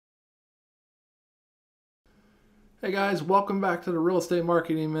Hey guys, welcome back to the Real Estate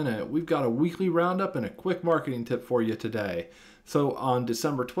Marketing Minute. We've got a weekly roundup and a quick marketing tip for you today. So on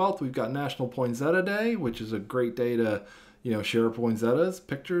December 12th, we've got National Poinsettia Day, which is a great day to, share poinsettias,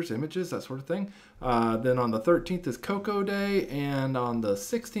 pictures, images, that sort of thing. Then on the 13th is Cocoa Day, and on the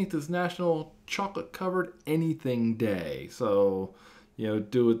 16th is National Chocolate Covered Anything Day. So,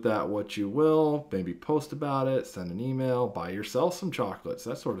 do with that what you will. Maybe post about it, send an email, buy yourself some chocolates,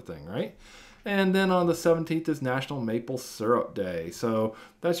 that sort of thing, right? And then on the 17th is National Maple Syrup Day. So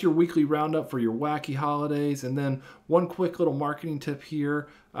that's your weekly roundup for your wacky holidays. And then one quick little marketing tip here.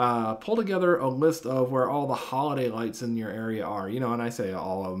 Pull together a list of where all the holiday lights in your area are. And I say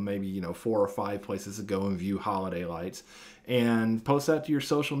all of them, maybe, 4 or 5 places to go and view holiday lights. And post that to your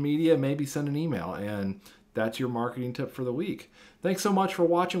social media, maybe send an email. And that's your marketing tip for the week. Thanks so much for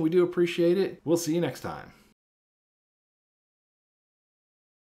watching. We do appreciate it. We'll see you next time.